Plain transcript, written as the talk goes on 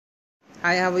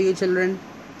Hi, how are you children?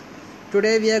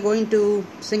 Today we are going to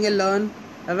sing and learn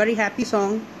a very happy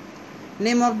song.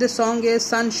 Name of this song is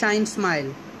Sunshine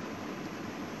Smile.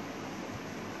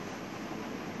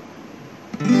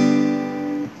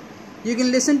 You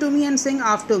can listen to me and sing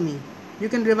after me. You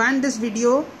can rewind this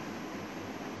video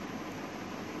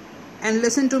and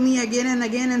listen to me again and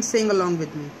again and sing along with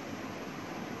me.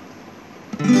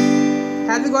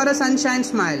 Have you got a sunshine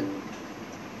smile?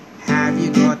 Have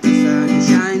you got the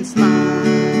sunshine smile?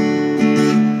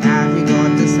 Have you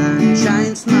got the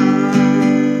sunshine smile?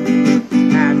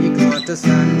 Have you got the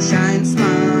sunshine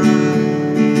smile?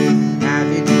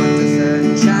 Have you got the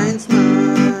sunshine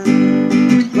smile?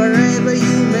 Wherever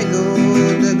you may go,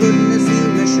 the goodness you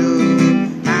may show.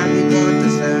 Have you got the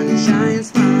sunshine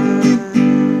smile?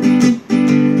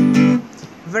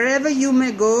 Wherever you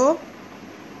may go,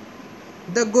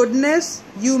 the goodness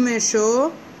you may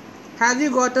show. Have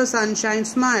you got a sunshine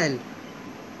smile?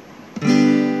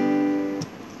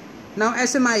 Now a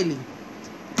smiley.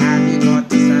 Have you got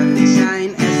the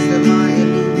sunshine, a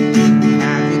smiley?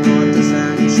 Have you got the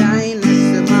sunshine, a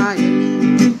smiley?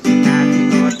 Have you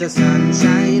got the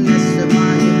sunshine, a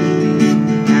smiley?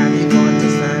 Have you got the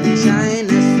sunshine,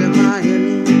 a smiley?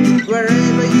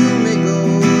 Wherever you may go,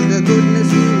 the goodness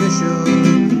you may show.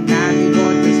 Have you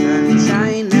got the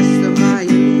sunshine, a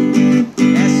smiley?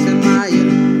 A smiley,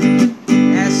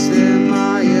 a smiley.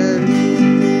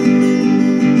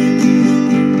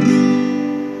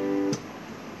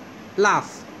 Laugh.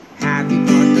 Have you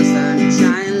got the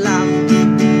sunshine, love?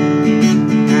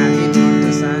 Have you got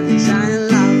the sunshine,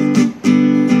 love?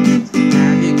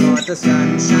 Have you got the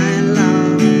sunshine,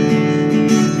 love?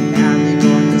 Have you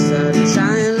got the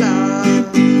sunshine,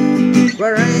 love?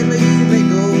 Wherever you may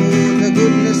go, the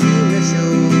goodness you may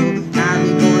show. Have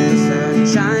you got the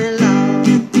sunshine, love?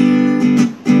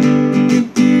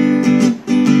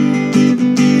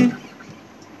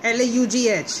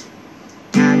 L-A-U-G-H.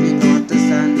 Have you got the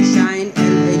sunshine,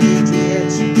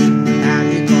 L-A-U-G-H? Have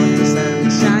you got the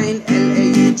sunshine,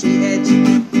 L-A-U-G-H?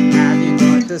 Have you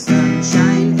got the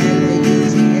sunshine,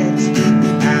 L-A-U-G-H?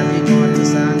 Have you got the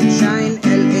sunshine,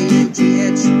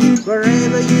 L-A-U-G-H?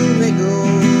 Wherever you may go,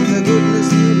 the goodness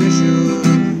you may show.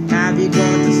 Have you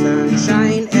got the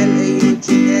sunshine,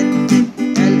 L-A-U-G-H?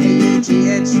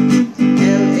 L-A-U-G-H?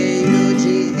 L-A-U-G-H?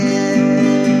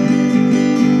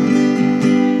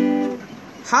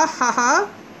 Ha ha ha!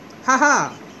 Ha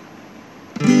ha!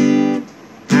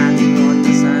 Have you got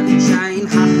the sunshine?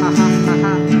 Ha ha ha ha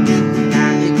ha!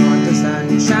 Have you got the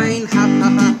sunshine? Ha ha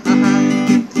ha ha ha!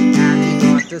 Have you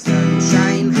got the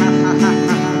sunshine? Ha ha ha ha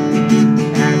ha!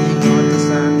 Have you got the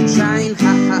sunshine?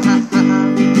 Ha ha ha ha ha!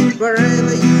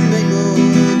 Wherever you may go,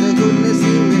 the goodness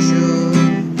you may show.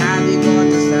 Have you got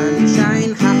the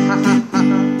sunshine? Ha ha ha ha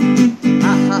ha!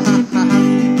 Ha ha ha ha ha!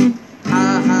 Ha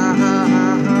ha ha ha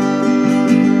ha!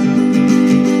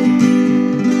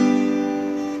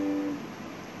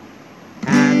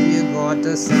 Got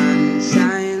the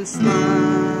sunshine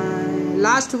smile.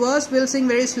 Last verse we'll sing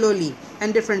very slowly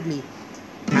and differently.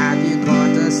 Have you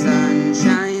got the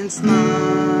sunshine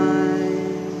smile?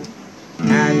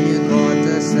 Have you got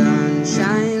the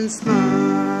sunshine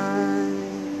smile?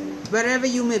 Wherever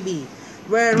you may be,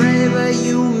 wherever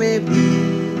you may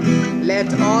be,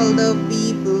 let all the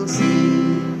people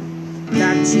see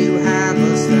that you have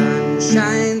a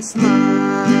sunshine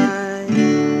smile.